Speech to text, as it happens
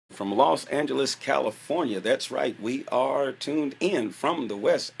from Los Angeles, California. That's right, we are tuned in from the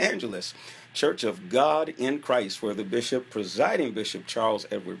West Angeles Church of God in Christ, where the presiding Bishop Charles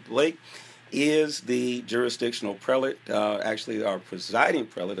Edward Blake, is the jurisdictional prelate, actually our presiding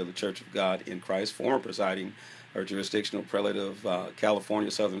prelate of the Church of God in Christ, former presiding or jurisdictional prelate of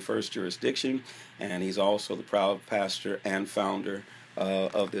California Southern First Jurisdiction, and he's also the proud pastor and founder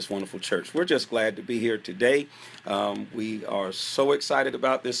of this wonderful church. We're just glad to be here today. We are so excited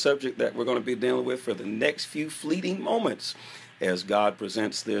about this subject that we're going to be dealing with for the next few fleeting moments as God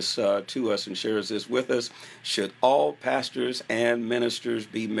presents this to us and shares this with us. Should all pastors and ministers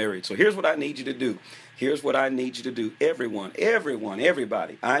be married? So here's what I need you to do. Here's what I need you to do. Everyone,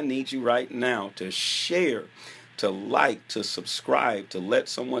 everybody, I need you right now to share, to like, to subscribe, to let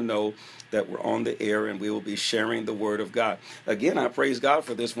someone know that we're on the air and we will be sharing the Word of God. Again, I praise God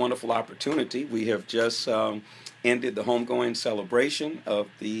for this wonderful opportunity. We have just ended the homegoing celebration of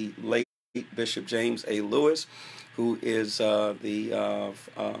the late Bishop James A. Lewis, who is the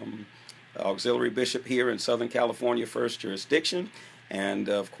auxiliary bishop here in Southern California First Jurisdiction, and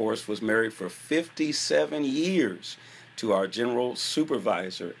of course was married for 57 years to our general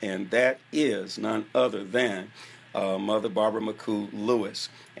supervisor, and that is none other than Mother Barbara McCoo Lewis.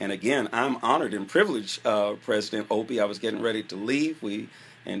 And again, I'm honored and privileged, President Opie. I was getting ready to leave. We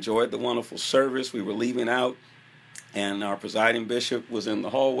enjoyed the wonderful service. We were leaving out, and our presiding bishop was in the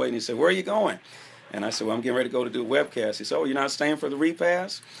hallway, and he said, "Where are you going?" And I said, "Well, I'm getting ready to go to do a webcast." He said, "Oh, you're not staying for the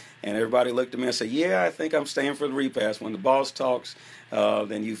repast?" And everybody looked at me and said, "Yeah, I think I'm staying for the repast." When the boss talks,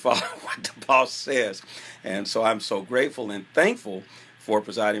 then you follow what the boss says. And so I'm so grateful and thankful for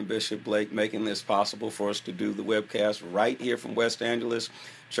Presiding Bishop Blake making this possible for us to do the webcast right here from West Angeles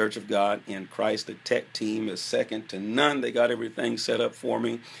Church of God in Christ. The tech team is second to none. They got everything set up for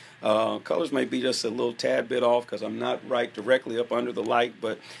me. Colors may be just a little tad bit off because I'm not right directly up under the light,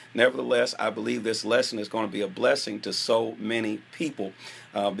 but nevertheless, I believe this lesson is going to be a blessing to so many people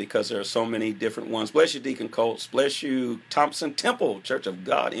because there are so many different ones. Bless you, Deacon Colts. Bless you, Thompson Temple, Church of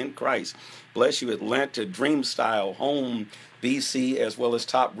God in Christ. Bless you, Atlanta Dream Style Home BC, as well as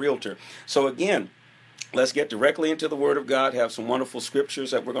Top Realtor. So again, let's get directly into the Word of God, have some wonderful scriptures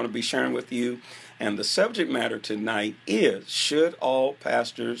that we're going to be sharing with you. And the subject matter tonight is, should all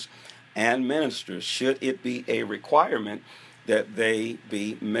pastors and ministers, should it be a requirement that they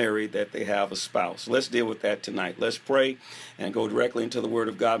be married, that they have a spouse? Let's deal with that tonight. Let's pray and go directly into the Word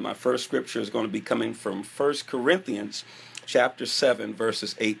of God. My first scripture is going to be coming from 1 Corinthians chapter 7,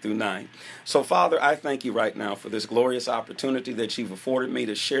 verses 8 through 9. So, Father, I thank you right now for this glorious opportunity that you've afforded me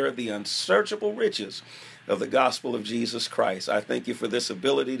to share the unsearchable riches of the gospel of Jesus Christ. I thank you for this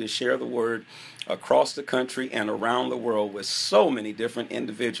ability to share the word across the country and around the world with so many different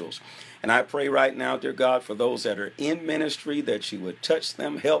individuals. And I pray right now, dear God, for those that are in ministry, that you would touch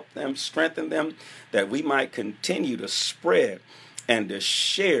them, help them, strengthen them, that we might continue to spread and to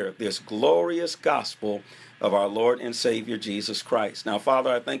share this glorious gospel of our Lord and Savior Jesus Christ. Now, Father,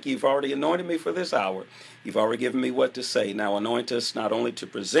 I thank you've already anointed me for this hour. You've already given me what to say. Now anoint us not only to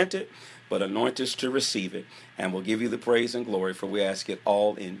present it, but anoint us to receive it. And we'll give you the praise and glory, for we ask it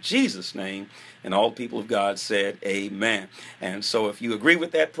all in Jesus' name. And all people of God said, amen. And so if you agree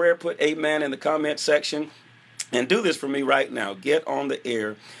with that prayer, put amen in the comment section. And do this for me right now. Get on the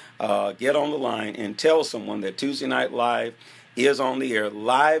air, get on the line, and tell someone that Tuesday Night Live is on the air,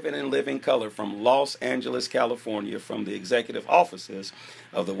 live and in living color from Los Angeles, California, from the executive offices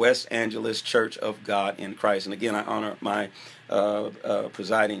of the West Angeles Church of God in Christ. And again, I honor my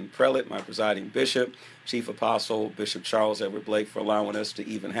presiding prelate, my presiding bishop, Chief Apostle, Bishop Charles Edward Blake, for allowing us to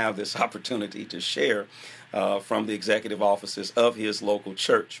even have this opportunity to share from the executive offices of his local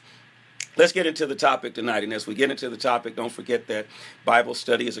church. Let's get into the topic tonight. And as we get into the topic, don't forget that Bible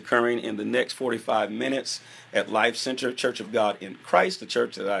study is occurring in the next 45 minutes at Life Center Church of God in Christ, the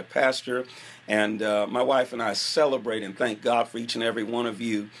church that I pastor. And my wife and I celebrate and thank God for each and every one of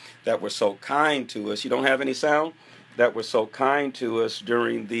you that were so kind to us. You don't have any sound? That were so kind to us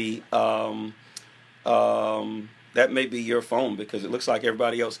during the, that may be your phone because it looks like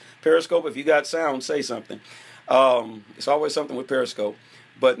everybody else. Periscope, if you got sound, say something. It's always something with Periscope.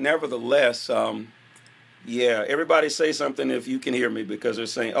 But nevertheless, yeah, everybody say something if you can hear me because they're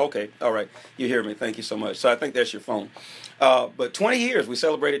saying, okay, all right, you hear me. Thank you so much. So I think that's your phone. But 20 years, we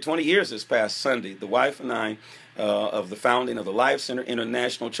celebrated 20 years this past Sunday. The wife and I of the founding of the Life Center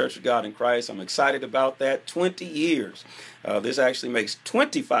International Church of God in Christ. I'm excited about that. 20 years. This actually makes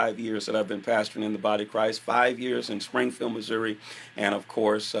 25 years that I've been pastoring in the body of Christ, 5 years in Springfield, Missouri, and of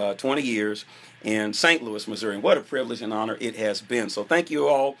course 20 years in St. Louis, Missouri. And what a privilege and honor it has been. So thank you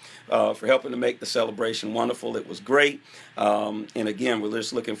all for helping to make the celebration wonderful. It was great. And again, we're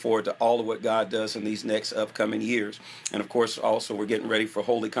just looking forward to all of what God does in these next upcoming years. And of course, also, we're getting ready for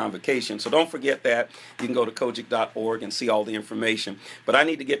Holy Convocation. So don't forget that. You can go to Kojic.org and see all the information. But I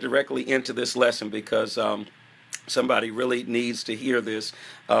need to get directly into this lesson because somebody really needs to hear this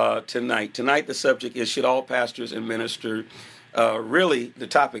tonight. Tonight, the subject is, should all pastors and ministers, really, the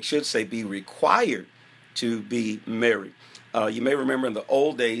topic should say, be required to be married? You may remember in the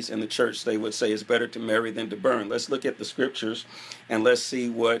old days in the church, they would say it's better to marry than to burn. Let's look at the scriptures and let's see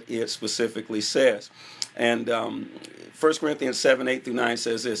what it specifically says. And 1 Corinthians 7, 8 through 9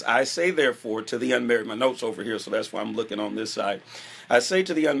 says this: I say therefore to the unmarried, my notes over here, so that's why I'm looking on this side. I say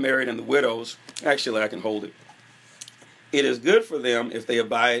to the unmarried and the widows, actually I can hold it. It is good for them if they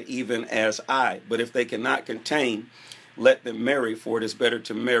abide even as I, but if they cannot contain, let them marry, for it is better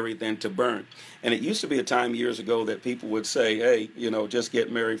to marry than to burn. And it used to be a time years ago that people would say, hey, just get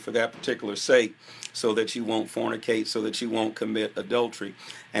married for that particular sake so that you won't fornicate, so that you won't commit adultery.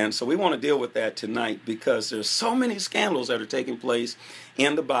 And so we want to deal with that tonight because there's so many scandals that are taking place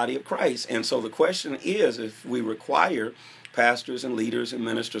in the body of Christ. And so the question is, if we require pastors and leaders and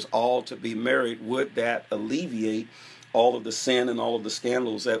ministers all to be married, would that alleviate all of the sin and all of the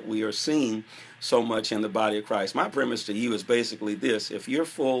scandals that we are seeing so much in the body of Christ? My premise to you is basically this: if you're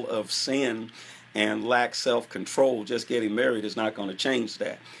full of sin and lack self-control, just getting married is not going to change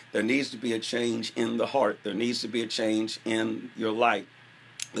that. There needs to be a change in the heart. There needs to be a change in your life.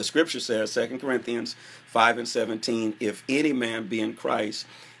 The scripture says, 2 Corinthians 5 and 17, if any man be in Christ,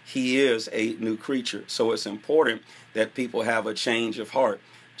 he is a new creature. So it's important that people have a change of heart.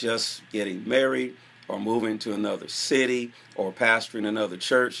 Just getting married or moving to another city or pastoring another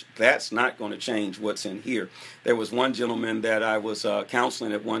church, that's not going to change what's in here. There was one gentleman that I was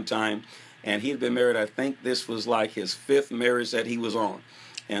counseling at one time, and he'd been married, I think this was like his 5th marriage that he was on.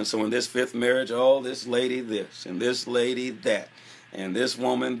 And so in this 5th marriage, this lady this, and this lady that, and this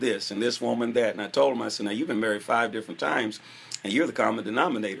woman this, and this woman that. And I told him, I said, now you've been married 5 different times, and you're the common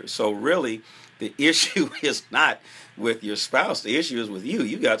denominator. So really, the issue is not with your spouse. The issue is with you.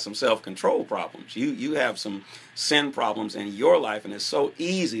 You got some self-control problems. You have some sin problems in your life, and it's so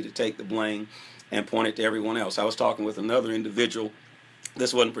easy to take the blame and point it to everyone else. I was talking with another individual.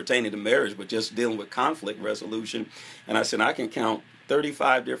 This wasn't pertaining to marriage, but just dealing with conflict resolution. And I said, I can count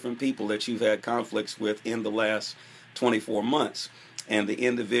 35 different people that you've had conflicts with in the last 24 months. And the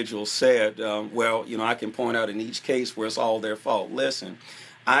individual said, I can point out in each case where it's all their fault. Listen,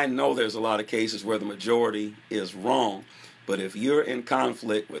 I know there's a lot of cases where the majority is wrong, but if you're in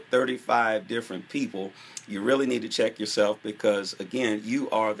conflict with 35 different people, you really need to check yourself because, again, you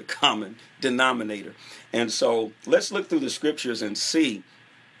are the common denominator. And so let's look through the scriptures and see,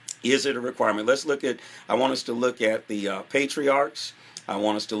 is it a requirement? I want us to look at the patriarchs. I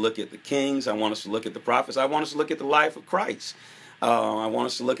want us to look at the kings. I want us to look at the prophets. I want us to look at the life of Christ. I want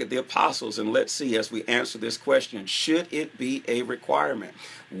us to look at the apostles, and let's see as we answer this question, should it be a requirement?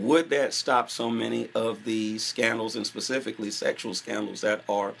 Would that stop so many of the scandals, and specifically sexual scandals, that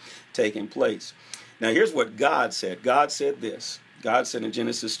are taking place? Now, here's what God said. God said this. God said in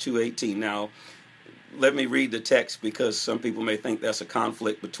Genesis 2:18. Now, let me read the text because some people may think that's a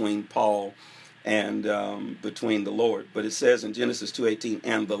conflict between Paul and between the Lord. But it says in Genesis 2:18,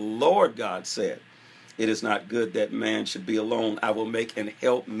 and the Lord God said, it is not good that man should be alone. I will make an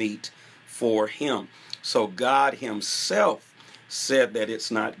helpmeet for him. So God himself said that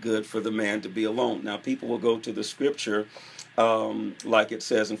it's not good for the man to be alone. Now, people will go to the scripture like it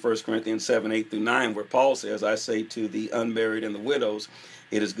says in 1 Corinthians 7, 8 through 9, where Paul says, I say to the unmarried and the widows,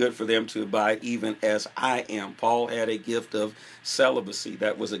 it is good for them to abide even as I am. Paul had a gift of celibacy.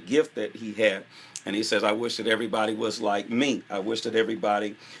 That was a gift that he had. And he says, I wish that everybody was like me. I wish that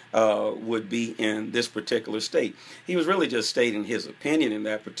everybody would be in this particular state. He was really just stating his opinion in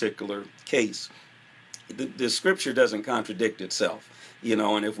that particular case. The scripture doesn't contradict itself,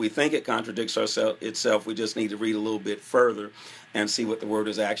 and if we think it contradicts itself, we just need to read a little bit further and see what the word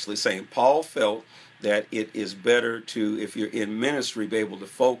is actually saying. Paul felt that it is better to, if you're in ministry, be able to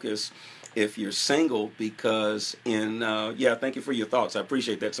focus if you're single, because thank you for your thoughts. I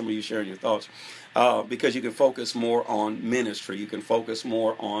appreciate that, some of you sharing your thoughts, because you can focus more on ministry. You can focus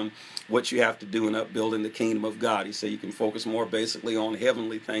more on what you have to do in upbuilding the kingdom of God. He said you can focus more basically on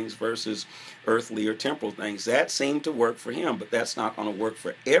heavenly things versus earthly or temporal things. That seemed to work for him, but that's not going to work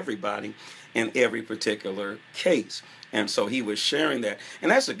for everybody. in every particular case. And so he was sharing that.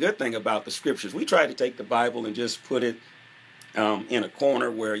 And that's a good thing about the scriptures. We try to take the Bible and just put it in a corner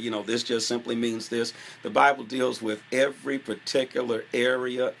where, this just simply means this. The Bible deals with every particular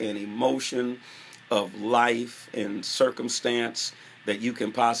area and emotion of life and circumstance that you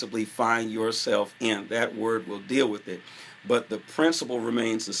can possibly find yourself in. That word will deal with it. But the principle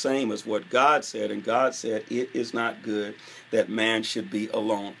remains the same as what God said. And God said, it is not good that man should be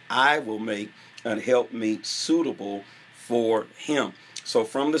alone. I will make an helpmeet suitable for him. So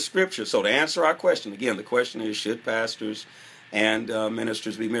from the scripture, so to answer our question, again, the question is, should pastors and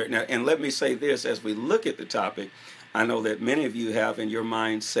ministers be married? Now, and let me say this, as we look at the topic, I know that many of you have in your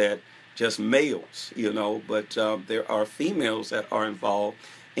mindset just males, but there are females that are involved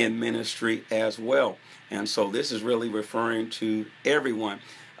in ministry as well. And so this is really referring to everyone.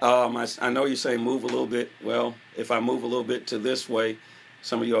 I know you're saying move a little bit. Well, if I move a little bit to this way,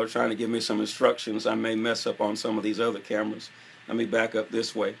 some of you are trying to give me some instructions. I may mess up on some of these other cameras. Let me back up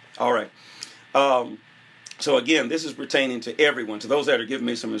this way. All right. So again, this is pertaining to everyone. To those that are giving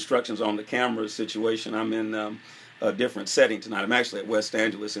me some instructions on the camera situation, I'm in a different setting tonight. I'm actually at West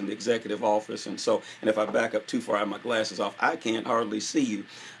Angeles in the executive office. And if I back up too far, I have my glasses off, I can't hardly see you,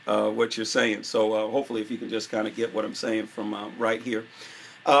 what you're saying. So hopefully if you can just kind of get what I'm saying from right here.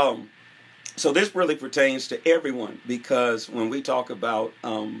 So this really pertains to everyone, because when we talk about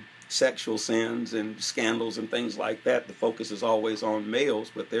sexual sins and scandals and things like that, the focus is always on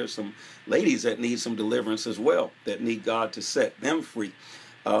males, but there's some ladies that need some deliverance as well, that need God to set them free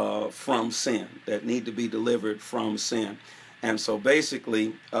from sin, that need to be delivered from sin. And so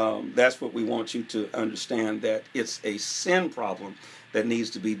basically, that's what we want you to understand, that it's a sin problem that needs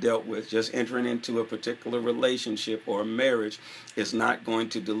to be dealt with. Just entering into a particular relationship or marriage is not going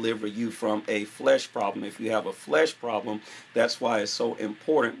to deliver you from a flesh problem. If you have a flesh problem, that's why it's so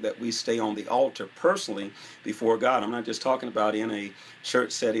important that we stay on the altar personally before God. I'm not just talking about in a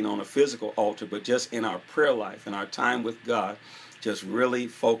church setting on a physical altar, but just in our prayer life, in our time with God. Just really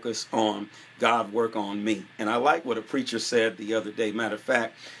focus on God, work on me. And I like what a preacher said the other day. Matter of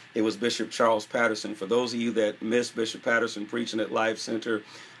fact, it was Bishop Charles Patterson. For those of you that missed Bishop Patterson preaching at Life Center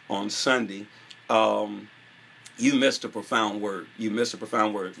on Sunday, you missed a profound word. You missed a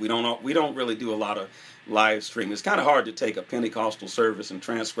profound word. We don't really do a lot of live streaming. It's kind of hard to take a Pentecostal service and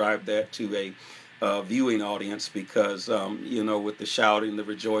transcribe that to a viewing audience, because with the shouting, the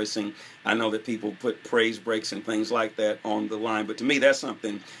rejoicing, I know that people put praise breaks and things like that on the line, but to me that's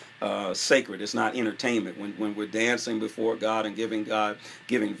something sacred. It's not entertainment. When we're dancing before God and giving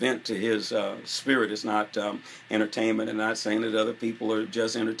vent to his spirit, it's not entertainment. And not saying that other people are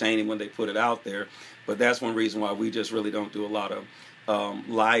just entertaining when they put it out there, but that's one reason why we just really don't do a lot of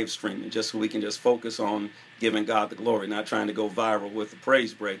live streaming, just so we can just focus on giving God the glory, not trying to go viral with the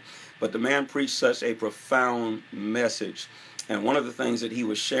praise break. But the man preached such a profound message. And one of the things that he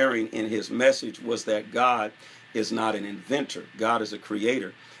was sharing in his message was that God is not an inventor. God is a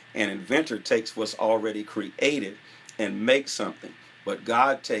creator. An inventor takes what's already created and makes something. But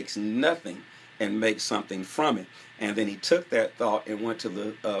God takes nothing and makes something from it. And then he took that thought and went to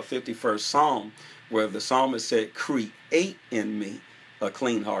the 51st Psalm, where the psalmist said, create in me a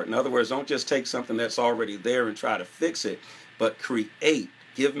clean heart. In other words, don't just take something that's already there and try to fix it, but create.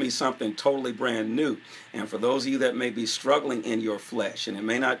 Give me something totally brand new. And for those of you that may be struggling in your flesh, and it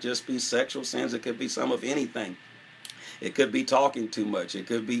may not just be sexual sins, it could be some of anything. It could be talking too much. It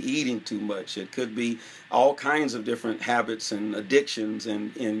could be eating too much. It could be all kinds of different habits and addictions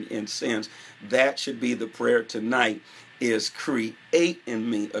and sins. That should be the prayer tonight, is create in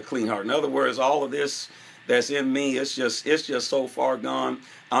me a clean heart. In other words, all of this that's in me, it's just so far gone.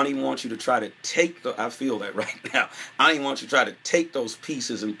 I don't even want you to try to I feel that right now. I don't even want you to try to take those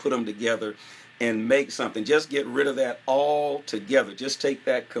pieces and put them together and make something. Just get rid of that all together. Just take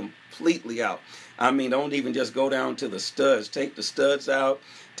that completely out. I mean, don't even just go down to the studs. Take the studs out,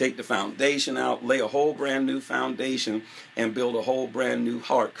 take the foundation out, lay a whole brand new foundation and build a whole brand new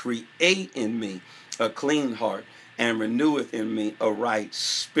heart. Create in me a clean heart and reneweth in me a right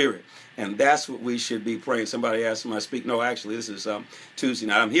spirit. And that's what we should be praying. Somebody asked me, I speak. No, actually, this is Tuesday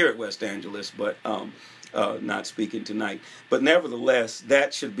night. I'm here at West Angeles, but not speaking tonight. But nevertheless,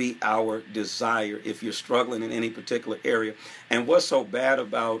 that should be our desire if you're struggling in any particular area. And what's so bad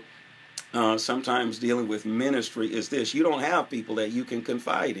about sometimes dealing with ministry is this: you don't have people that you can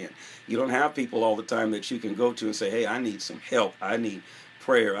confide in. You don't have people all the time that you can go to and say, hey, I need some help. I need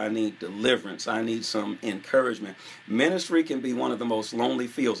prayer. I need deliverance. I need some encouragement. Ministry can be one of the most lonely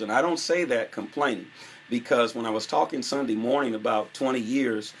fields. And I don't say that complaining, because when I was talking Sunday morning about 20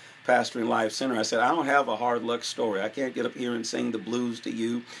 years pastoring Life Center, I said, I don't have a hard luck story. I can't get up here and sing the blues to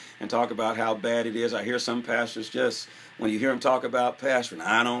you and talk about how bad it is. I hear some pastors just, when you hear them talk about pastoring,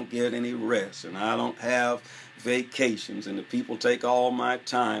 I don't get any rest and I don't have vacations and the people take all my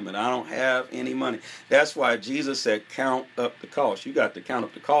time and I don't have any money. That's why Jesus said, count up the cost. You got to count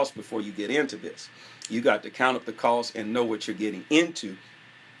up the cost before you get into this. You got to count up the cost and know what you're getting into.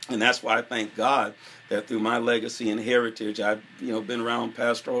 And that's why I thank God that through my legacy and heritage, I've been around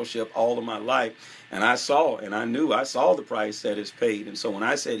pastoralship all of my life, and I saw the price that is paid. And so when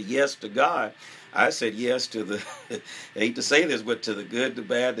I said yes to God, I said yes to the, I hate to say this, but to the good, the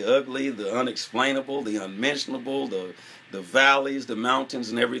bad, the ugly, the unexplainable, the unmentionable, the valleys, the mountains,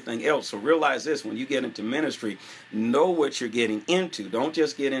 and everything else. So realize this, when you get into ministry, know what you're getting into. Don't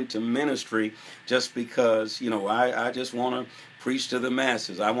just get into ministry just because, I just want to preach to the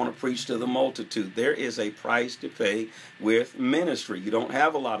masses. I want to preach to the multitude. There is a price to pay with ministry. You don't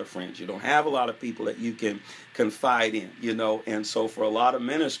have a lot of friends. You don't have a lot of people that you can confide in, And so for a lot of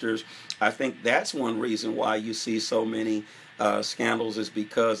ministers, I think that's one reason why you see so many scandals, is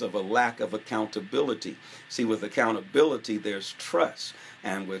because of a lack of accountability. See, with accountability, there's trust.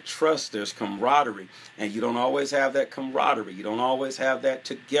 And with trust, there's camaraderie. And you don't always have that camaraderie. You don't always have that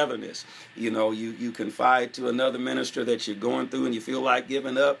togetherness. You confide to another minister that you're going through and you feel like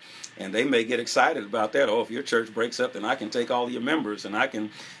giving up. And they may get excited about that. Oh, if your church breaks up, then I can take all your members and I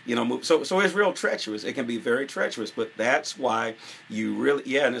can, move. So it's real treacherous. It can be very treacherous. But that's why you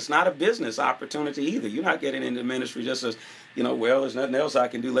really, and it's not a business opportunity either. You're not getting into ministry just as, well, there's nothing else I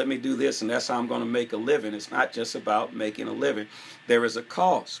can do. Let me do this, and that's how I'm going to make a living. It's not just about making a living. There is a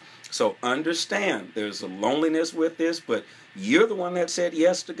cost. So understand there's a loneliness with this, but you're the one that said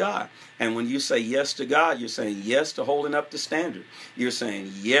yes to God. And when you say yes to God, you're saying yes to holding up the standard. You're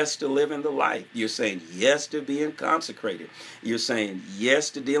saying yes to living the life. You're saying yes to being consecrated. You're saying yes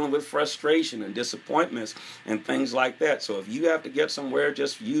to dealing with frustration and disappointments and things like that. So if you have to get somewhere,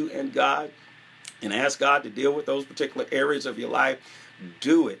 just you and God, and ask God to deal with those particular areas of your life,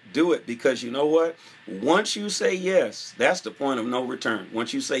 do it. Do it, because you know what? Once you say yes, that's the point of no return.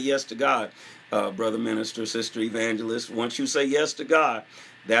 Once you say yes to God, brother minister, sister evangelist, once you say yes to God,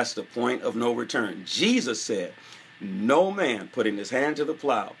 that's the point of no return. Jesus said, no man putting his hand to the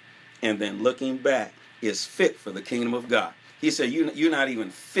plow and then looking back is fit for the kingdom of God. He said, you're not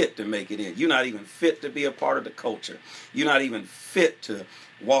even fit to make it in. You're not even fit to be a part of the culture. You're not even fit to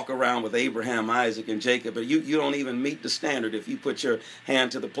walk around with Abraham, Isaac, and Jacob. But you don't even meet the standard if you put your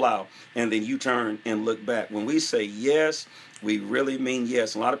hand to the plow and then you turn and look back. When we say yes, we really mean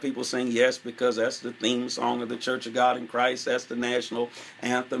yes. A lot of people sing yes because that's the theme song of the Church of God in Christ. That's the national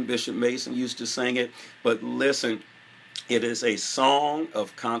anthem. Bishop Mason used to sing it. But listen, it is a song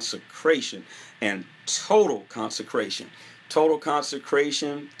of consecration and total consecration. Total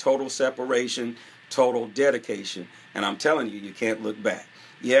consecration, total separation, total dedication. And I'm telling you, you can't look back.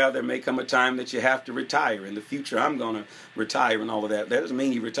 Yeah, there may come a time that you have to retire. In the future, I'm going to retire and all of that. That doesn't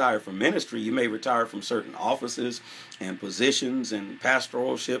mean you retire from ministry. You may retire from certain offices and positions and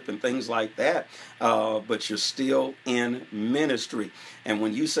pastoralship and things like that, but you're still in ministry. And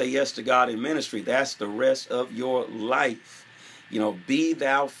when you say yes to God in ministry, that's the rest of your life. Be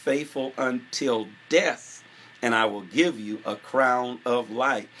thou faithful until death, and I will give you a crown of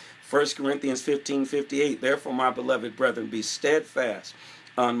life. 1 Corinthians 15:58, therefore, my beloved brethren, be steadfast,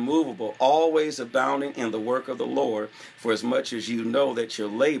 unmovable, always abounding in the work of the Lord, for as much as you know that your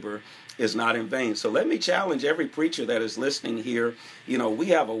labor is not in vain. So let me challenge every preacher that is listening here. We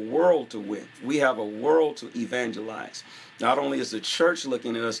have a world to win. We have a world to evangelize. Not only is the church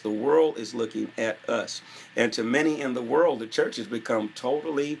looking at us, the world is looking at us. And to many in the world, the church has become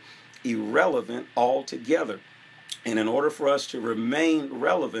totally irrelevant altogether. And in order for us to remain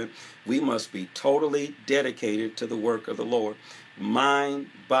relevant, we must be totally dedicated to the work of the Lord. Mind,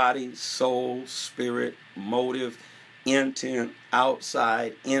 body, soul, spirit, motive, intent,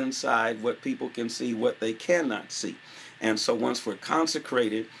 outside, inside, what people can see, what they cannot see. And so once we're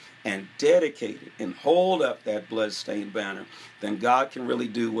consecrated and dedicated and hold up that bloodstained banner, then God can really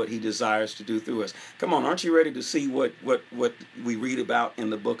do what he desires to do through us. Come on, aren't you ready to see what we read about in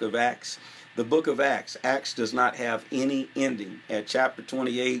the book of Acts? The book of Acts. Acts does not have any ending. At chapter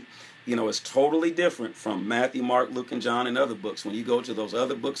 28, it's totally different from Matthew, Mark, Luke, and John and other books. When you go to those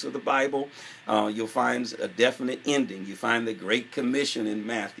other books of the Bible, you'll find a definite ending. You find the Great Commission in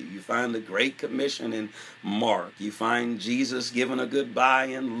Matthew. You find the Great Commission in Mark. You find Jesus giving a goodbye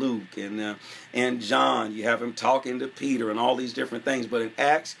in Luke and John. You have him talking to Peter and all these different things. But in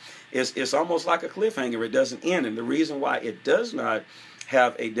Acts, it's almost like a cliffhanger. It doesn't end. And the reason why it does not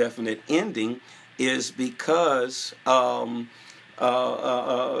have a definite ending is because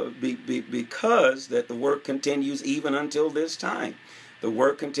because that the work continues even until this time. The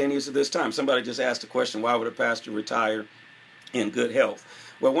work continues at this time. Somebody just asked a question, why would a pastor retire in good health?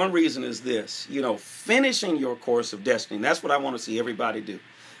 Well, one reason is this, finishing your course of destiny. That's what I want to see everybody do.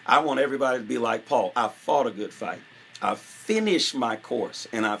 I want everybody to be like Paul. I fought a good fight. I've finished my course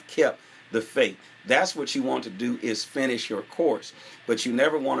and I've kept the faith. That's what you want to do, is finish your course. But you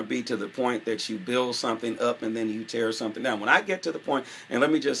never want to be to the point that you build something up and then you tear something down. When I get to the point, and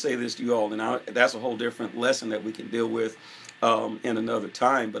let me just say this to you all, and that's a whole different lesson that we can deal with in another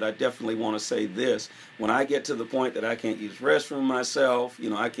time, but I definitely want to say this. When I get to the point that I can't use restroom myself,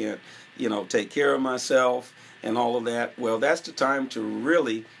 I can't, take care of myself and all of that, well, that's the time to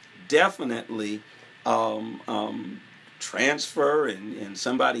really definitely transfer and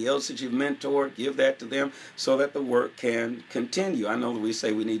somebody else that you've mentored, give that to them so that the work can continue. I know that we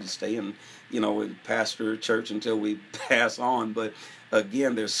say we need to stay in, pastor church until we pass on, but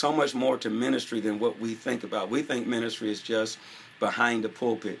again, there's so much more to ministry than what we think about. We think ministry is just behind the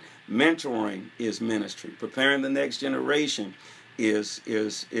pulpit. Mentoring is ministry. Preparing the next generation is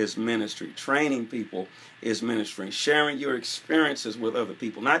ministry. Training people is ministry. Sharing your experiences with other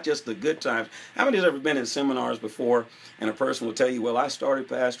people, not just the good times. How many has ever been in seminars before and a person will tell you, well, I started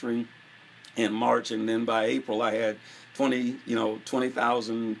pastoring in March and then by April I had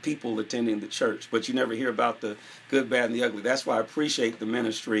 20,000 people attending the church, but you never hear about the good, bad, and the ugly. That's why I appreciate the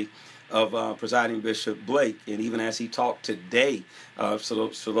ministry of Presiding Bishop Blake, and even as he talked today, so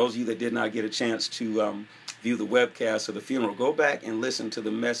those of you that did not get a chance to view the webcast of the funeral, go back and listen to the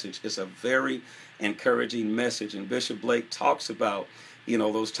message. It's a very encouraging message, and Bishop Blake talks about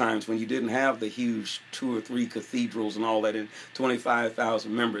those times when you didn't have the huge 2 or 3 cathedrals and all that and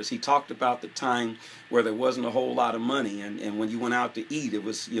 25,000 members. He talked about the time where there wasn't a whole lot of money, and when you went out to eat, it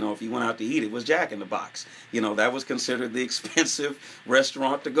was, if you went out to eat, it was Jack in the Box. That was considered the expensive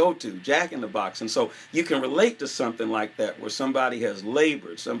restaurant to go to, Jack in the Box. And so you can relate to something like that, where somebody has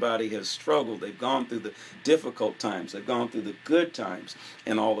labored, somebody has struggled, they've gone through the difficult times, they've gone through the good times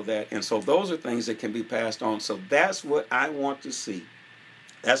and all of that. And so those are things that can be passed on. So that's what I want to see.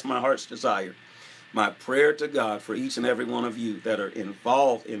 That's my heart's desire. My prayer to God for each and every one of you that are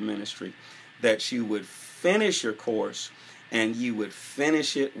involved in ministry, that you would finish your course and you would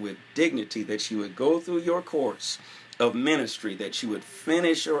finish it with dignity, that you would go through your course of ministry, that you would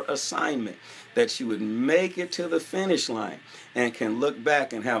finish your assignment, that you would make it to the finish line and can look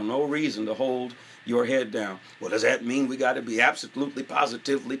back and have no reason to hold your head down. Well, does that mean we got to be absolutely,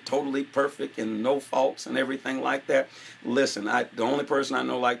 positively, totally perfect and no faults and everything like that? Listen, the only person I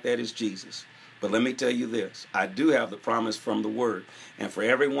know like that is Jesus. But let me tell you this. I do have the promise from the Word. And for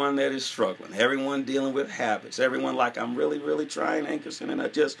everyone that is struggling, everyone dealing with habits, everyone like, I'm really, really trying, Ankerson, and I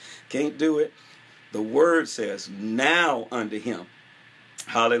just can't do it. The Word says, now unto Him,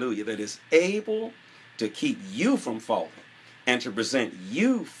 hallelujah, that is able to keep you from falling and to present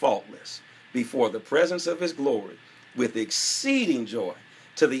you faultless before the presence of His glory with exceeding joy.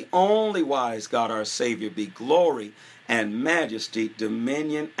 To the only wise God our Savior be glory and majesty,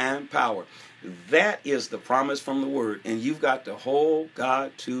 dominion and power. That is the promise from the Word, and you've got to hold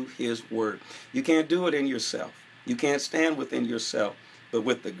God to His Word. You can't do it in yourself. You can't stand within yourself, but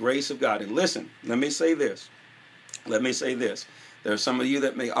with the grace of God. And listen, let me say this. There are some of you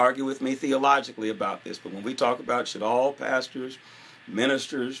that may argue with me theologically about this, but when we talk about should all pastors,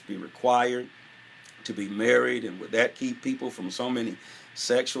 ministers be required to be married, and would that keep people from so many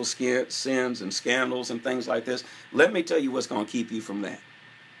sexual sins and scandals and things like this? Let me tell you what's going to keep you from that.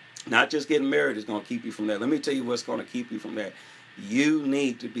 Not just getting married is going to keep you from that. Let me tell you what's going to keep you from that. You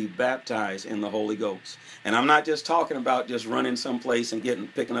need to be baptized in the Holy Ghost. And I'm not just talking about just running someplace and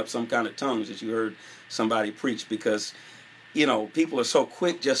picking up some kind of tongues that you heard somebody preach, because people are so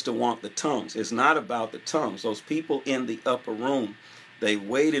quick just to want the tongues. It's not about the tongues. Those people in the upper room, they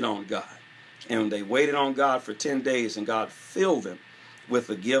waited on God. And they waited on God for 10 days, and God filled them with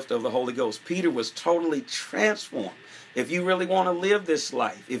the gift of the Holy Ghost. Peter was totally transformed. If you really want to live this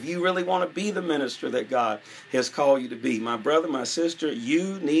life, if you really want to be the minister that God has called you to be, my brother, my sister,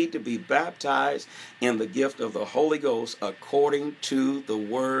 you need to be baptized in the gift of the Holy Ghost according to the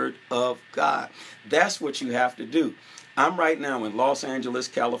Word of God. That's what you have to do. I'm right now in Los Angeles,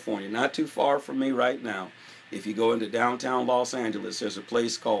 California, not too far from me right now. If you go into downtown Los Angeles, there's a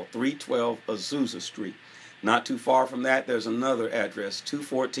place called 312 Azusa Street. Not too far from that, there's another address,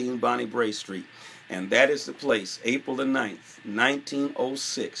 214 Bonnie Bray Street. And that is the place, April the 9th,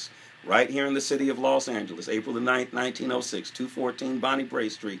 1906, right here in the city of Los Angeles, April the 9th, 1906, 214 Bonnie Bray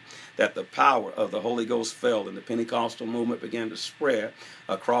Street, that the power of the Holy Ghost fell and the Pentecostal movement began to spread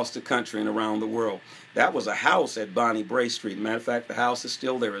across the country and around the world. That was a house at Bonnie Bray Street. Matter of fact, the house is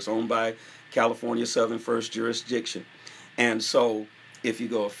still there. It's owned by California Southern First Jurisdiction. And so if you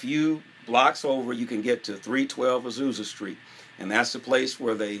go a few blocks over, you can get to 312 Azusa Street. And that's the place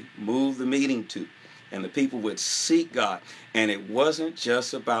where they moved the meeting to. And the people would seek God. And it wasn't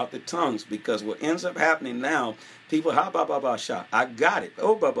just about the tongues, because what ends up happening now, people, ha-ba-ba-ba-sha, I got it.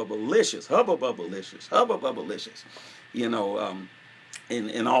 Oh, ba-ba-ba-licious, hubba-bubba-licious, hubba-bubba-licious, you know,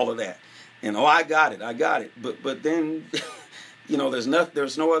 and all of that. And, oh, I got it. But then, you know,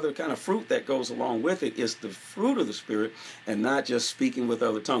 there's no other kind of fruit that goes along with it. It's the fruit of the Spirit and not just speaking with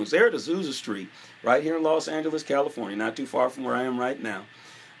other tongues. There at Azusa Street, right here in Los Angeles, California, not too far from where I am right now.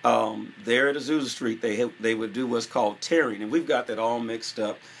 There at Azusa Street, they would do what's called tarrying, and we've got that all mixed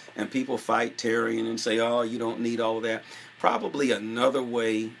up, and people fight tarrying and say, oh, you don't need all of that. Probably another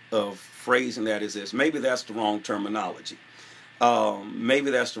way of phrasing that is this. Maybe that's the wrong terminology.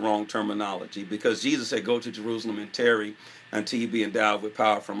 Because Jesus said, go to Jerusalem and tarry until you be endowed with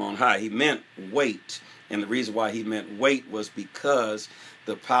power from on high. He meant wait, and the reason why he meant wait was because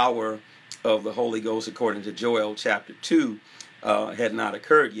the power of the Holy Ghost, according to Joel chapter 2, had not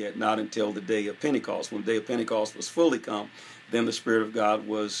occurred yet, not until the day of Pentecost. When the day of Pentecost was fully come, then the Spirit of God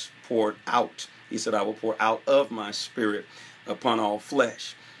was poured out. He said, I will pour out of my Spirit upon all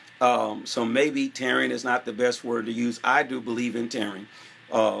flesh. So maybe tarrying is not the best word to use. I do believe in tarrying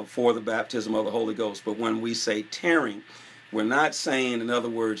for the baptism of the Holy Ghost. But when we say tarrying, we're not saying, in other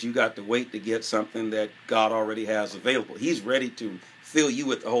words, you got to wait to get something that God already has available. He's ready to fill you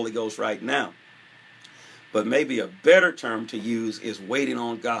with the Holy Ghost right now. But maybe a better term to use is waiting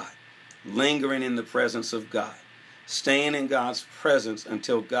on God, lingering in the presence of God, staying in God's presence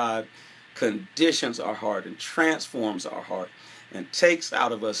until God conditions our heart and transforms our heart and takes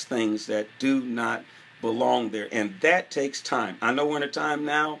out of us things that do not belong there. And that takes time. I know we're in a time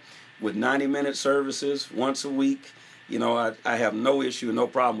now with 90-minute services once a week. You know, I have no issue, no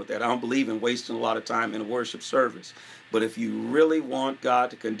problem with that. I don't believe in wasting a lot of time in a worship service. But if you really want God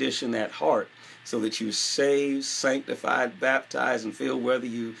to condition that heart so that you're saved, sanctified, baptized, and filled, whether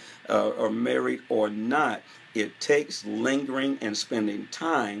you are married or not, it takes lingering and spending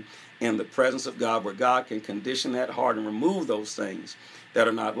time in the presence of God where God can condition that heart and remove those things that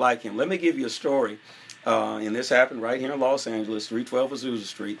are not like him. Let me give you a story. And this happened right here in Los Angeles, 312 Azusa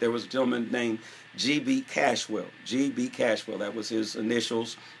Street. There was a gentleman named G.B. Cashwell. G.B. Cashwell, that was his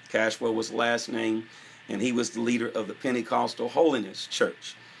initials. Cashwell was the last name. And he was the leader of the Pentecostal Holiness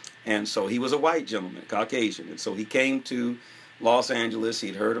Church. And so he was a white gentleman, Caucasian. And so he came to Los Angeles.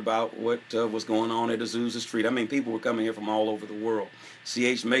 He'd heard about what was going on at Azusa Street. I mean, people were coming here from all over the world.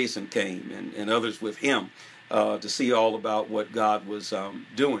 C.H. Mason came and others with him to see all about what God was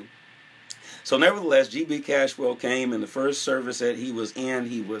doing. So nevertheless, G.B. Cashwell came, and the first service that he was in,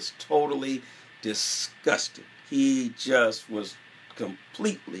 he was totally disgusted. He just was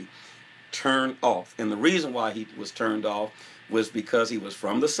completely turned off. And the reason why he was turned off was because he was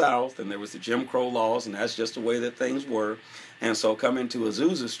from the South, and there was the Jim Crow laws, and that's just the way that things were. And so coming to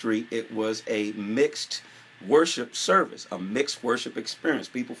Azusa Street, it was a mixed worship service, a mixed worship experience.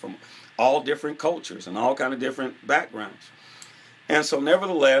 People from all different cultures and all kind of different backgrounds. And so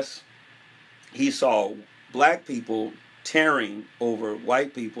nevertheless, he saw black people tearing over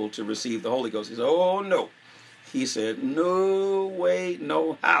white people to receive the Holy Ghost. He said, oh, no. He said, no way,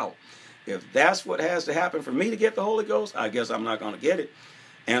 no how. If that's what has to happen for me to get the Holy Ghost, I guess I'm not going to get it.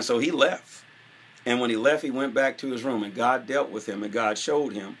 And so he left. And when he left, he went back to his room, and God dealt with him, and God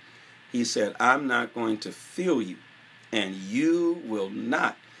showed him. He said, I'm not going to fill you, and you will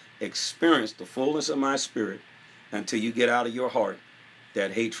not experience the fullness of my Spirit until you get out of your heart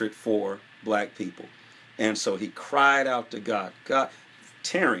that hatred for black people. And so he cried out to God, God,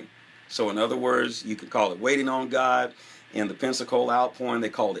 tearing. So in other words, you could call it waiting on God. In the Pensacola outpouring, they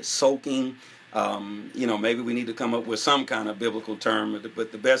called it soaking. You know, maybe we need to come up with some kind of biblical term,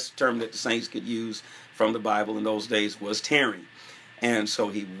 but the best term that the saints could use from the Bible in those days was tearing. And so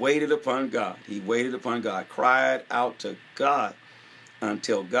he waited upon God. He waited upon God, cried out to God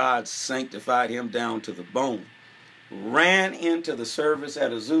until God sanctified him down to the bone. Ran into the service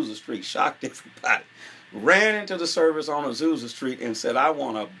at Azusa Street, shocked everybody. Ran into the service on Azusa Street and said, I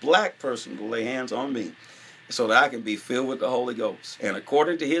want a black person to lay hands on me so that I can be filled with the Holy Ghost. And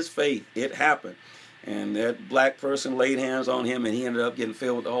according to his faith, it happened. And that black person laid hands on him, and he ended up getting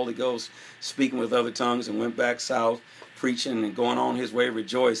filled with the Holy Ghost, speaking with other tongues, and went back south, preaching and going on his way,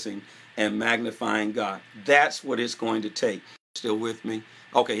 rejoicing and magnifying God. That's what it's going to take. Still with me?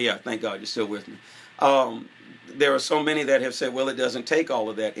 Okay, yeah, thank God you're still with me. Um, there are so many that have said, well, it doesn't take all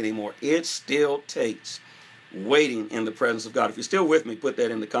of that anymore. It still takes waiting in the presence of God. If you're still with me, put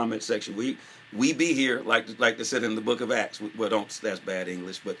that in the comment section. We be here, like they said in the book of Acts. Well, don't, that's bad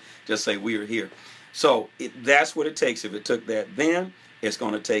English, but just say we are here. So that's what it takes. If it took that then, it's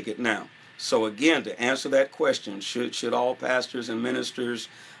going to take it now. So again, to answer that question, should all pastors and ministers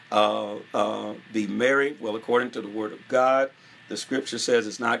be married? Well, according to the Word of God, the Scripture says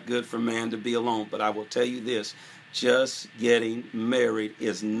it's not good for man to be alone. But I will tell you this: just getting married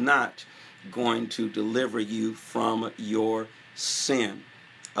is not going to deliver you from your sin.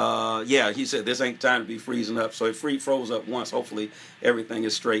 Yeah, he said this ain't time to be freezing up. So it froze up once. Hopefully everything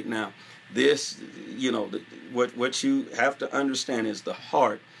is straight now. This, what you have to understand is the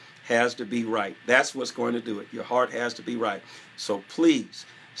heart has to be right. That's what's going to do it. Your heart has to be right. So please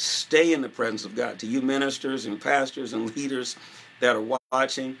stay in the presence of God. To you ministers and pastors and leaders that are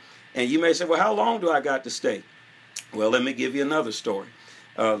watching, and you may say, well, how long do I got to stay? Well, let me give you another story.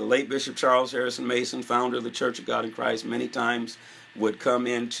 The late Bishop Charles Harrison Mason, founder of the Church of God in Christ, many times would come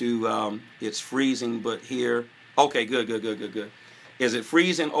into, it's freezing, but here, okay, good. Is it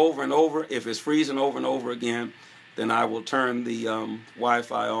freezing over and over? If it's freezing over and over again, then I will turn the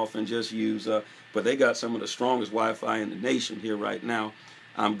Wi-Fi off and just use, but they got some of the strongest Wi-Fi in the nation here right now.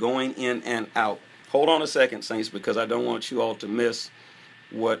 I'm going in and out. Hold on a second, saints, because I don't want you all to miss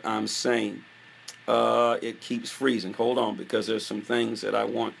what I'm saying. It keeps freezing. Hold on, because there's some things that I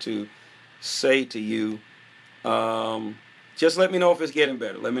want to say to you. Just let me know if it's getting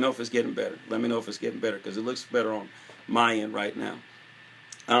better. Let me know if it's getting better. Let me know if it's getting better, because it looks better on my end right now.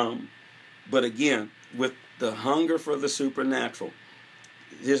 But again, with the hunger for the supernatural,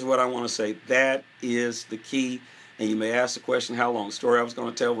 here's what I want to say. That is the key. And you may ask the question, how long? The story I was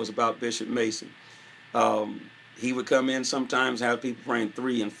going to tell was about Bishop Mason. He would come in sometimes, have people praying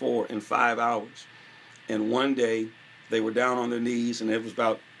 3 and 4 and 5 hours. And one day they were down on their knees, and it was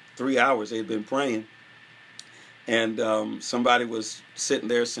about 3 hours they'd been praying. And somebody was sitting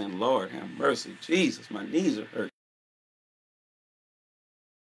there saying, Lord, have mercy. Jesus, my knees are hurt.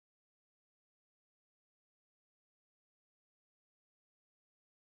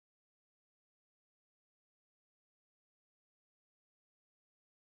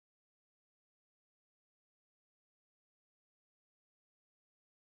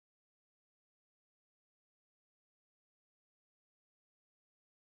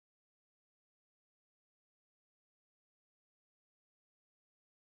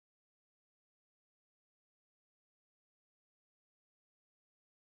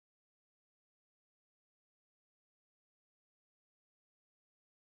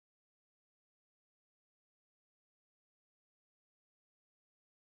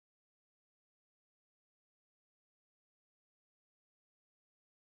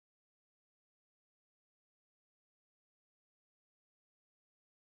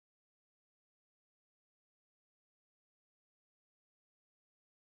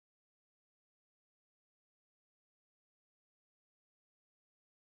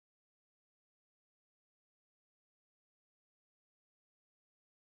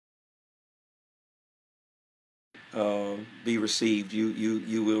 Be received.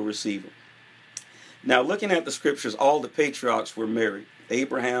 You will receive it. Now, looking at the scriptures, all the patriarchs were married.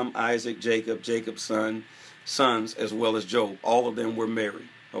 Abraham, Isaac, Jacob, Jacob's sons, as well as Job. All of them were married.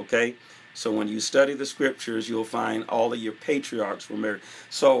 Okay? So when you study the scriptures, you'll find all of your patriarchs were married.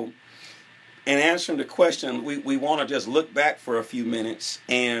 So in answering the question, we want to just look back for a few minutes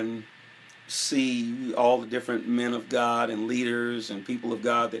and see all the different men of God and leaders and people of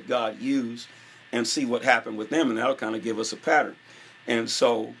God that God used and see what happened with them, and that'll kind of give us a pattern. And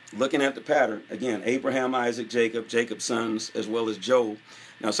so looking at the pattern, again, Abraham, Isaac, Jacob, Jacob's sons, as well as Job.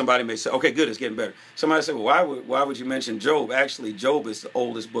 Now somebody may say, okay, good, it's getting better. Somebody say, well, why would you mention Job? Actually, Job is the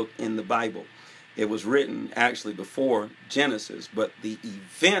oldest book in the Bible. It was written actually before Genesis, but the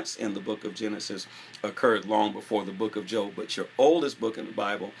events in the book of Genesis occurred long before the book of Job. But your oldest book in the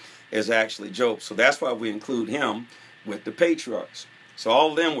Bible is actually Job. So that's why we include him with the patriarchs. So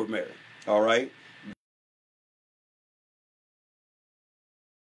all of them were married, all right?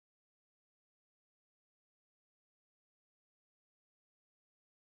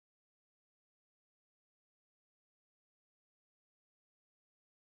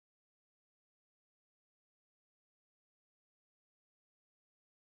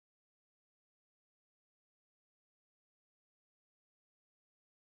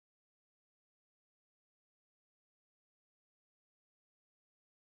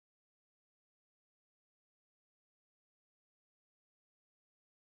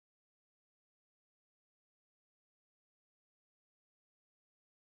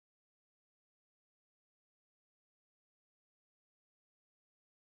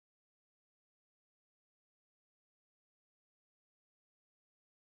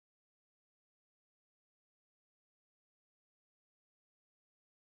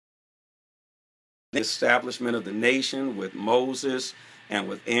 The establishment of the nation with Moses and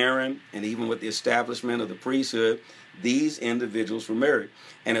with Aaron, and even with the establishment of the priesthood, these individuals were married.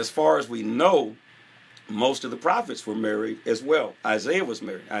 And as far as we know, most of the prophets were married as well. Isaiah was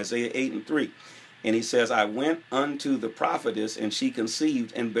married, Isaiah 8:3. And he says, I went unto the prophetess, and she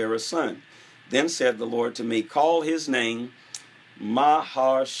conceived and bare a son. Then said the Lord to me, call his name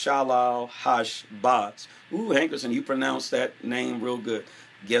Maher-Shalal-Hash-Baz. Ooh, Hankerson, you pronounce that name real good.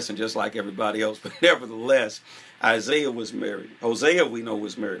 Guessing just like everybody else. But nevertheless, Isaiah was married. Hosea, we know,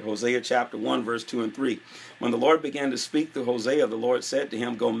 was married. Hosea chapter 1, verse 2 and 3. When the Lord began to speak to Hosea, the Lord said to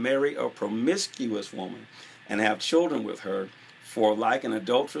him, go marry a promiscuous woman and have children with her. For like an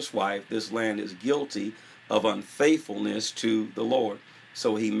adulterous wife, this land is guilty of unfaithfulness to the Lord.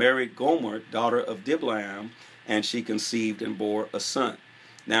 So he married Gomer, daughter of Diblaim, and she conceived and bore a son.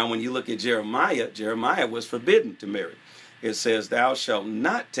 Now, when you look at Jeremiah, Jeremiah was forbidden to marry. It says, thou shalt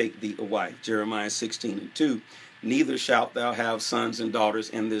not take thee a wife, Jeremiah 16:2, neither shalt thou have sons and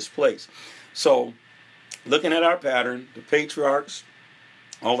daughters in this place. So, looking at our pattern, the patriarchs,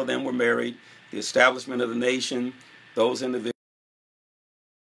 all of them were married. The establishment of the nation, those individuals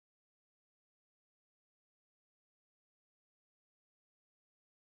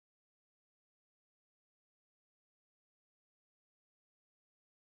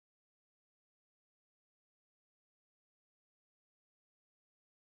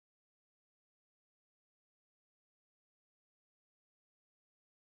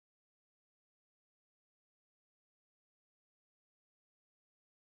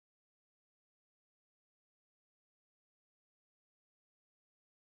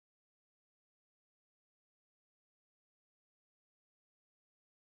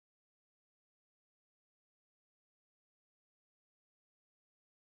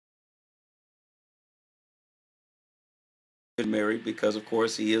married because, of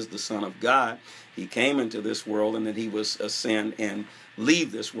course, he is the Son of God. He came into this world and then he was ascend and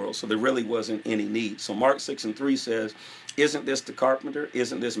leave this world. So there really wasn't any need. So Mark 6:3 says, isn't this the carpenter?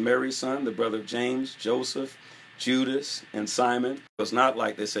 Isn't this Mary's son, the brother of James, Joseph, Judas, and Simon? It was not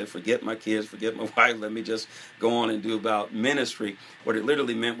like they said, forget my kids, forget my wife, let me just go on and do about ministry. What it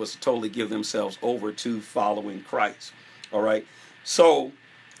literally meant was to totally give themselves over to following Christ. All right. So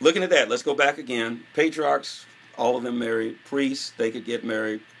looking at that, let's go back again. Patriarchs, all of them married. Priests, they could get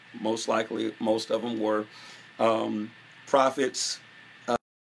married. Most likely, most of them were. Prophets,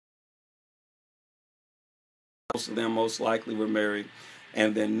 most of them most likely were married.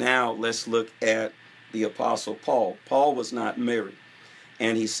 And then now let's look at the Apostle Paul. Paul was not married.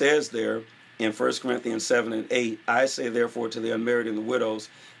 And he says there in 1 Corinthians 7:8, I say therefore to the unmarried and the widows,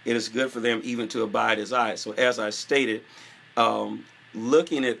 it is good for them even to abide as I. So as I stated,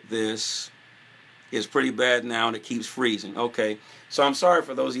 looking at this is pretty bad now, and it keeps freezing. Okay, so I'm sorry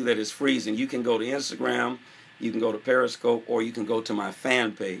for those of you that is freezing. You can go to Instagram, you can go to Periscope, or you can go to my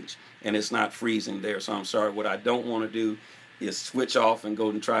fan page, and it's not freezing there. So I'm sorry. What I don't want to do is switch off and go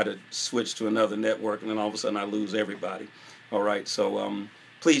and try to switch to another network, and then all of a sudden I lose everybody. All right, so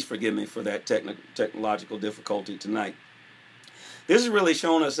please forgive me for that technological difficulty tonight. This has really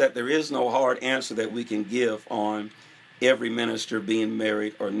shown us that there is no hard answer that we can give on every minister being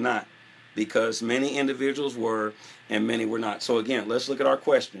married or not, because many individuals were and many were not. So again, let's look at our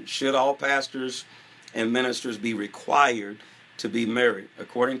question. Should all pastors and ministers be required to be married?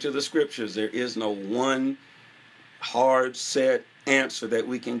 According to the scriptures, there is no one hard set answer that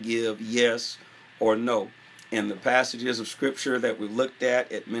we can give yes or no. In the passages of scripture that we looked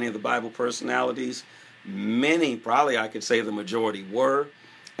at many of the Bible personalities, many, probably I could say the majority were,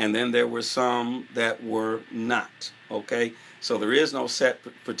 and then there were some that were not. Okay, so there is no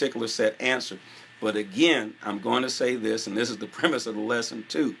particular set answer. But again, I'm going to say this, and this is the premise of the lesson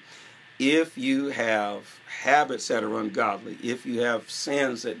too. If you have habits that are ungodly, if you have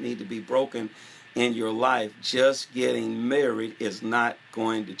sins that need to be broken in your life, just getting married is not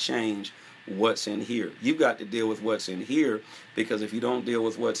going to change what's in here. You've got to deal with what's in here, because if you don't deal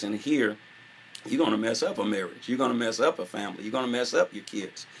with what's in here, you're going to mess up a marriage. You're going to mess up a family. You're going to mess up your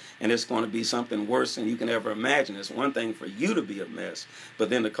kids. And it's going to be something worse than you can ever imagine. It's one thing for you to be a mess, but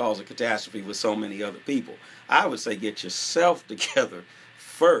then to cause a catastrophe with so many other people. I would say get yourself together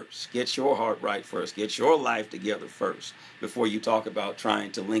first. Get your heart right first. Get your life together first before you talk about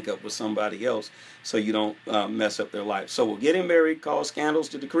trying to link up with somebody else so you don't mess up their life. So will getting married cause scandals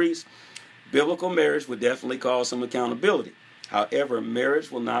to decrease? Biblical marriage would definitely cause some accountability. However, marriage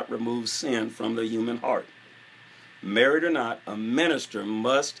will not remove sin from the human heart. Married or not, a minister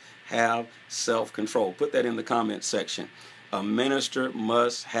must have self-control. Put that in the comment section. A minister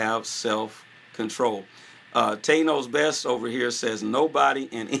must have self-control. Tay Knows Best over here says nobody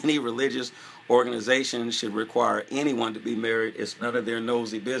in any religious organization should require anyone to be married. It's none of their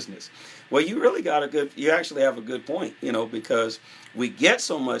nosy business. Well, you actually have a good point, because we get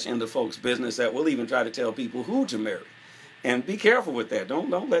so much into folks' business that we'll even try to tell people who to marry. And be careful with that.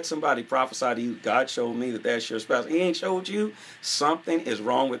 Don't let somebody prophesy to you, God showed me that that's your spouse. He ain't showed you. Something is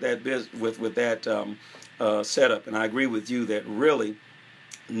wrong with that setup. And I agree with you that really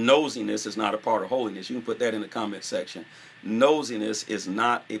nosiness is not a part of holiness. You can put that in the comment section. Nosiness is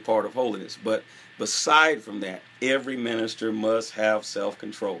not a part of holiness. But beside from that, every minister must have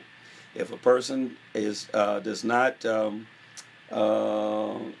self-control. If a person does not, the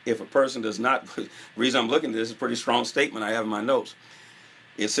reason I'm looking at this is a pretty strong statement I have in my notes.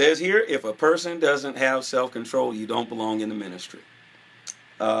 It says here, if a person doesn't have self-control, you don't belong in the ministry.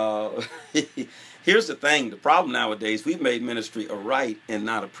 Here's the thing. The problem nowadays, we've made ministry a right and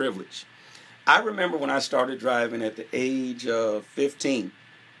not a privilege. I remember when I started driving at the age of 15,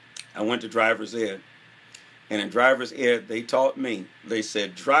 I went to driver's ed. And in driver's ed, they taught me, they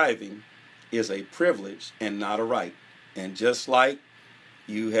said driving is a privilege and not a right. And just like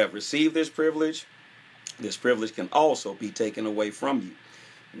you have received this privilege can also be taken away from you.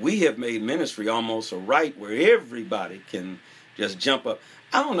 We have made ministry almost a right where everybody can just jump up.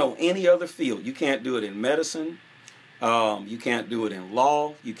 I don't know any other field. You can't do it in medicine. You can't do it in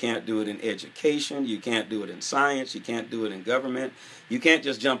law. You can't do it in education. You can't do it in science. You can't do it in government. You can't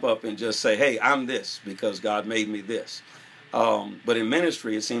just jump up and just say, hey, I'm this because God made me this. But in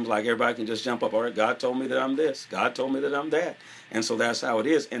ministry, it seems like everybody can just jump up. All right, God told me that I'm this. God told me that I'm that. And so that's how it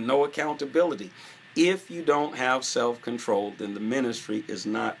is. And no accountability. If you don't have self-control, then the ministry is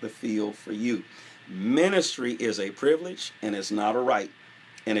not the field for you. Ministry is a privilege and it's not a right.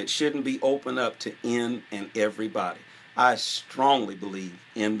 And it shouldn't be open up to any and everybody. I strongly believe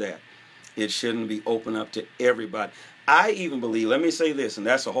in that. It shouldn't be open up to everybody. I even believe, let me say this, and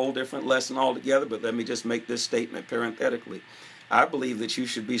that's a whole different lesson altogether, but let me just make this statement parenthetically. I believe that you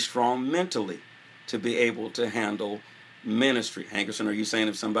should be strong mentally to be able to handle ministry. Hankerson, are you saying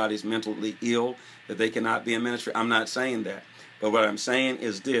if somebody's mentally ill that they cannot be in ministry? I'm not saying that. But what I'm saying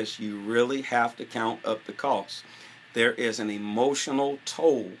is this, you really have to count up the costs. There is an emotional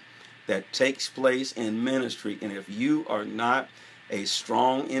toll that takes place in ministry, and if you are not a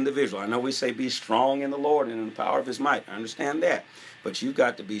strong individual, I know we say be strong in the Lord and in the power of his might. I understand that. But you've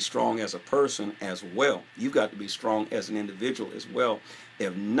got to be strong as a person as well. You've got to be strong as an individual as well.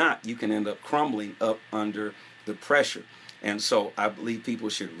 If not, you can end up crumbling up under the pressure. And so I believe people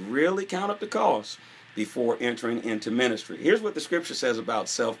should really count up the costs before entering into ministry. Here's what the scripture says about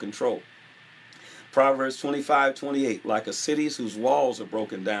self-control. Proverbs 25:28, like a city whose walls are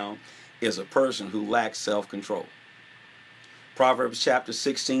broken down is a person who lacks self-control. Proverbs chapter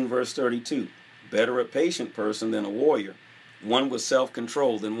 16, verse 32, better a patient person than a warrior, one with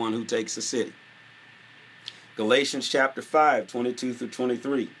self-control than one who takes a city. Galatians chapter 5, 22 through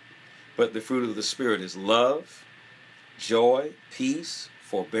 23, but the fruit of the Spirit is love, joy, peace,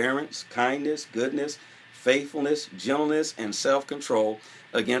 forbearance, kindness, goodness, faithfulness, gentleness, and self-control.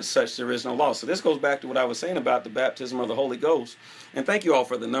 Against such there is no law. So this goes back to what I was saying about the baptism of the Holy Ghost. And thank you all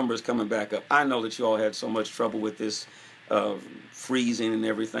for the numbers coming back up. I know that you all had so much trouble with this freezing and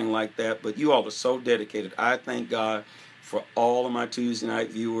everything like that, but you all are so dedicated. I thank God for all of my Tuesday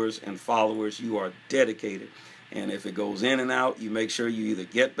night viewers and followers. You are dedicated. And if it goes in and out, you make sure you either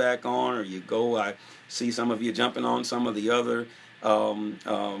get back on or you go. I see some of you jumping on some of the other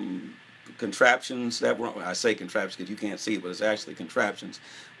contraptions that were, I say contraptions because you can't see it, but it's actually contraptions.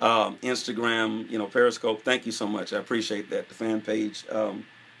 Instagram, Periscope, thank you so much. I appreciate that. The fan page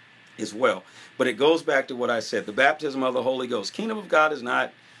as well. But it goes back to what I said, the baptism of the Holy Ghost. Kingdom of God is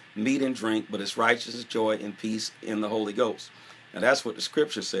not meat and drink, but it's righteousness, joy, and peace in the Holy Ghost. Now that's what the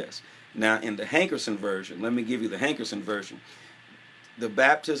scripture says. Now in the Hankerson version, let me give you the Hankerson version. The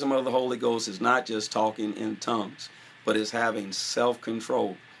baptism of the Holy Ghost is not just talking in tongues, but is having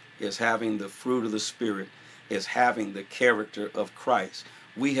self-control, is having the fruit of the Spirit, is having the character of Christ.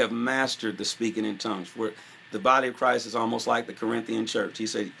 We have mastered the speaking in tongues. The body of Christ is almost like the Corinthian church.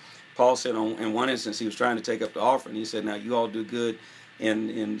 Paul said in one instance, he was trying to take up the offering. He said, now you all do good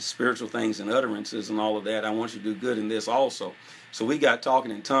in spiritual things and utterances and all of that. I want you to do good in this also. So we got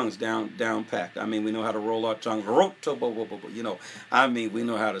talking in tongues down packed. I mean, we know how to roll our tongue. We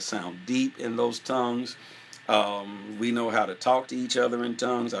know how to sound deep in those tongues. We know how to talk to each other in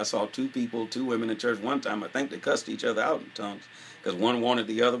tongues. I saw two women in church one time. I think they cussed each other out in tongues because one wanted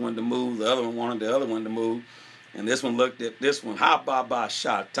the other one to move. The other one wanted the other one to move. And this one looked at this one, ha ba ba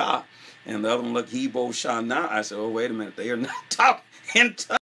shata. And the other one looked, he bo shana. I said, oh, wait a minute. They are not talking in tongues.